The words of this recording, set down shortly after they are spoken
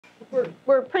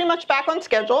We're pretty much back on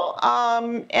schedule.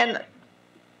 And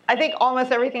I think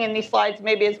almost everything in these slides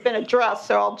maybe has been addressed,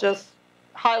 so I'll just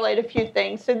highlight a few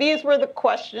things. So these were the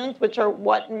questions, which are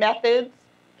what methods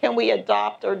can we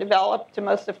adopt or develop to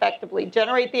most effectively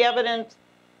generate the evidence?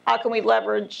 How can we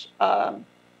leverage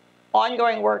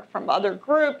ongoing work from other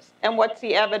groups? And what's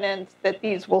the evidence that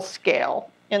these will scale?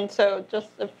 And so just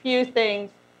a few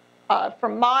things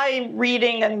from my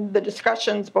reading and the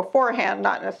discussions beforehand,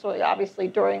 not necessarily obviously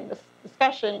during this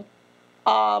discussion,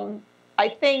 I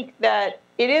think that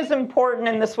it is important,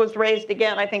 and this was raised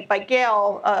again, I think, by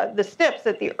Gail, the SNPs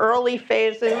at the early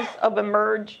phases of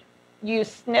eMERGE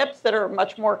use SNPs that are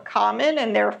much more common,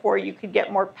 and therefore you could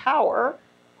get more power.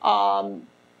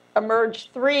 eMERGE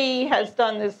 3 has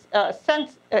done this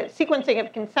sequencing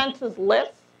of consensus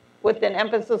lists with an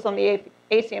emphasis on the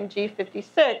ACMG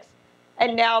 56.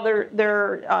 And now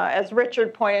as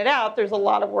Richard pointed out, there's a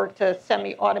lot of work to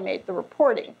semi-automate the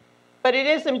reporting. But it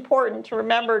is important to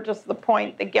remember just the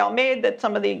point that Gail made, that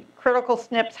some of the critical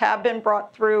SNPs have been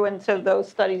brought through, and so those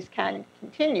studies can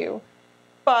continue.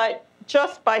 But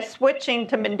just by switching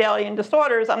to Mendelian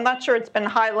disorders, I'm not sure it's been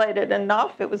highlighted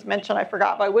enough. It was mentioned, I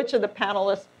forgot by which of the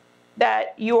panelists,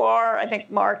 that you are, I think,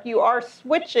 Mark, you are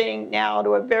switching now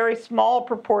to a very small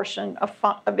proportion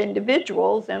of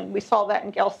individuals, and we saw that in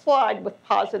Gail's slide with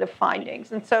positive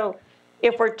findings. And so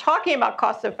if we're talking about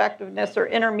cost effectiveness or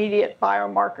intermediate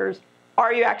biomarkers,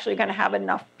 are you actually going to have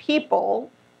enough people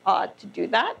to do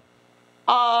that?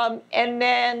 And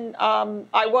then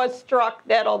I was struck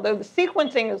that although the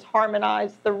sequencing is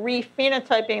harmonized, the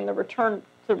rephenotyping, the return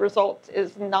to results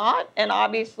is not. And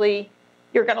obviously,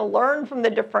 you're going to learn from the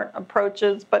different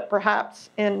approaches, but perhaps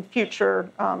in future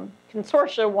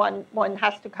consortia, one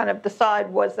has to kind of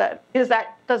decide, does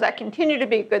that continue to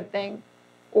be a good thing,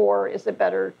 or is it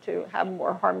better to have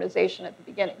more harmonization at the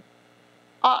beginning?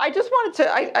 I just wanted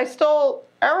to, I stole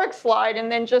Eric's slide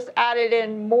and then just added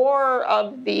in more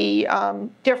of the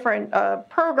different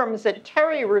programs that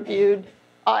Terry reviewed.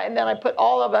 And then I put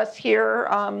all of us here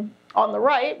on the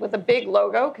right with a big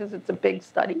logo, because it's a big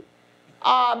study.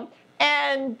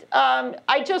 And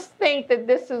I just think that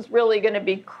this is really going to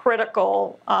be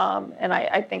critical, and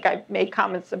I think I've made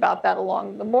comments about that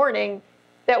along the morning,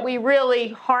 that we really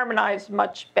harmonize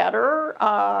much better.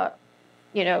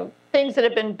 Things that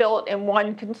have been built in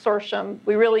one consortium,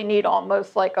 we really need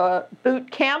almost like a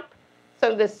boot camp.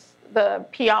 So the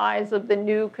PIs of the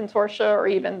new consortia, or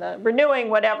even the renewing,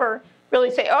 whatever,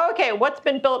 really say, oh, okay, what's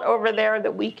been built over there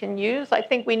that we can use? I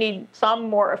think we need some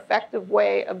more effective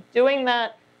way of doing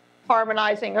that,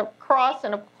 harmonizing across.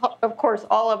 And of course,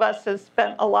 all of us have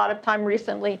spent a lot of time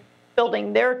recently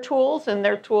building their tools, and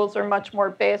their tools are much more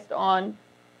based on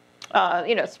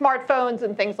smartphones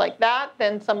and things like that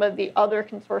than some of the other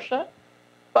consortia.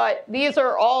 But these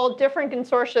are all different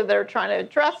consortia that are trying to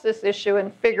address this issue,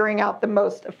 and figuring out the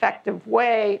most effective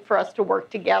way for us to work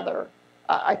together,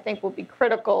 I think will be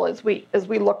critical as we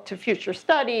look to future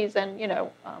studies and,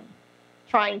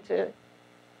 trying to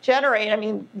generate. I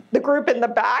mean, the group in the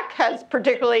back has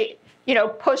particularly,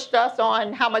 pushed us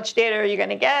on how much data are you going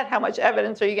to get, how much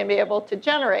evidence are you going to be able to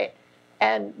generate.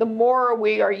 And the more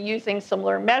we are using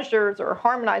similar measures or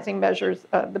harmonizing measures,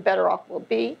 the better off we'll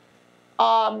be.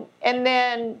 And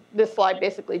then this slide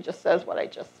basically just says what I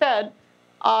just said.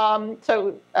 And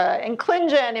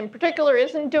ClinGen in particular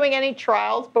isn't doing any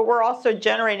trials, but we're also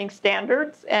generating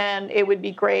standards. And it would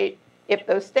be great if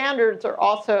those standards are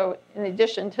also, in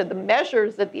addition to the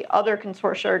measures that the other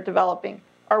consortia are developing,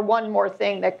 are one more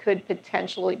thing that could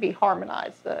potentially be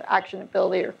harmonized, the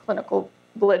actionability or clinical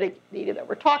validity that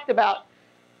we're talked about.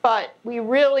 But we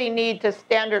really need to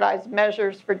standardize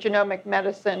measures for genomic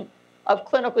medicine of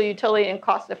clinical utility and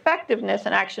cost effectiveness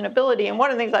and actionability. And one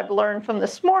of the things I've learned from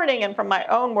this morning and from my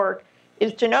own work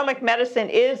is genomic medicine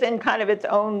is in kind of its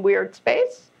own weird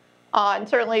space. And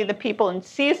certainly the people in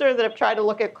CSER that have tried to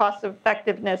look at cost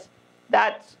effectiveness,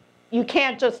 you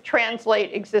can't just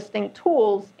translate existing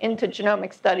tools into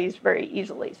genomic studies very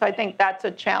easily. So I think that's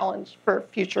a challenge for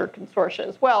future consortia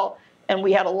as well. And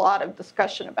we had a lot of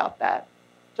discussion about that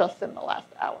just in the last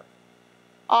hour.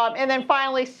 And then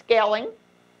finally, scaling.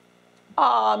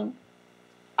 One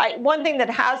thing that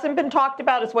hasn't been talked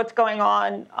about is what's going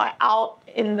on out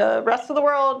in the rest of the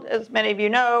world. As many of you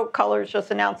know, Colors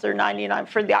just announced their $99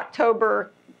 for the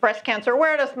October Breast Cancer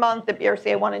Awareness Month. The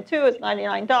BRCA 1 and 2 is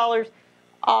 $99.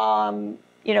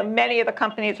 Many of the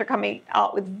companies are coming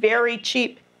out with very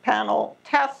cheap panel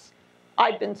tests.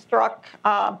 I've been struck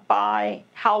by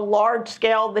how large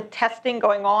scale the testing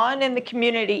going on in the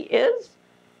community is.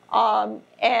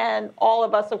 And all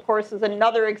of us, of course, is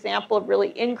another example of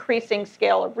really increasing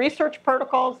scale of research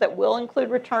protocols that will include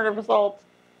return of results.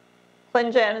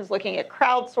 ClinGen is looking at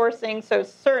crowdsourcing. So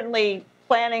certainly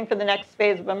planning for the next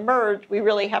phase of eMERGE, we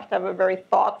really have to have a very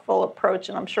thoughtful approach,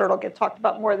 and I'm sure it'll get talked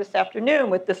about more this afternoon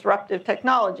with disruptive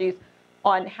technologies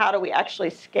on how do we actually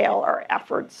scale our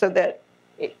efforts so that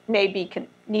it may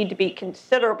need to be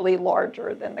considerably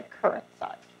larger than the current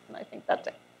size. And I think that's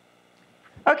it.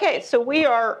 Okay, so we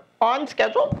are on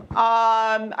schedule.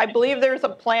 I believe there's a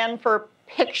plan for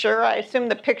picture. I assume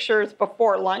the picture is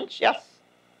before lunch. Yes?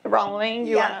 Wrong,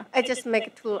 you wanna? I just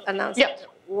make two announcements. Yep.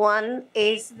 One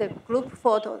is the group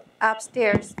photo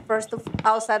upstairs,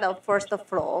 outside of first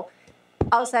floor.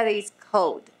 Outside is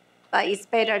cold, but it's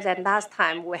better than last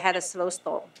time we had a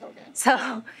snowstorm. Okay.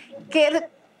 So get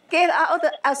out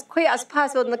as quick as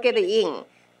possible and get in.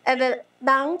 And then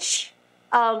lunch,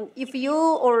 if you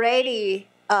already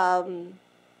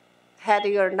had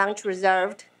your lunch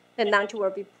reserved, the lunch will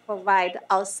be provided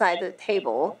outside the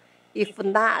table. If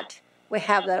not, we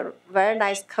have a very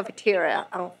nice cafeteria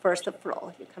on first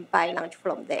floor. You can buy lunch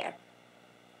from there.